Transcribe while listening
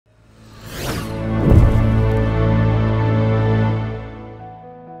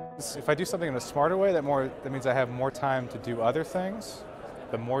if I do something in a smarter way, that means I have more time to do other things.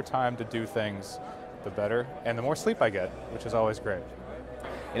 The more time to do things, the better, and the more sleep I get, which is always great.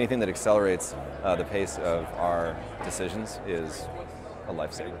 Anything that accelerates the pace of our decisions is a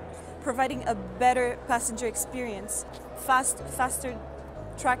lifesaver. Providing a better passenger experience, faster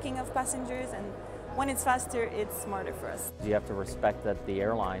tracking of passengers, and when it's faster, it's smarter for us. You have to respect that the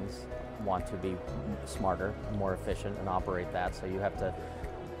airlines want to be smarter, more efficient, and operate that, so you have to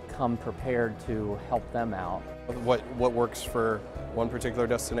come prepared to help them out. What works for one particular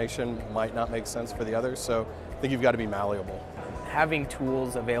destination might not make sense for the other, so I think you've got to be malleable. Having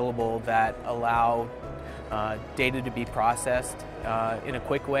tools available that allow data to be processed in a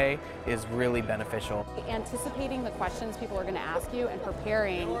quick way is really beneficial. Anticipating the questions people are going to ask you and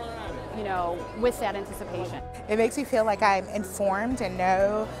preparing, with that anticipation. It makes me feel like I'm informed and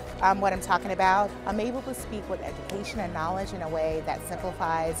know what I'm talking about. I'm able to speak with education and knowledge in a way that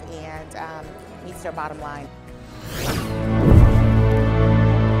simplifies and meets their bottom line.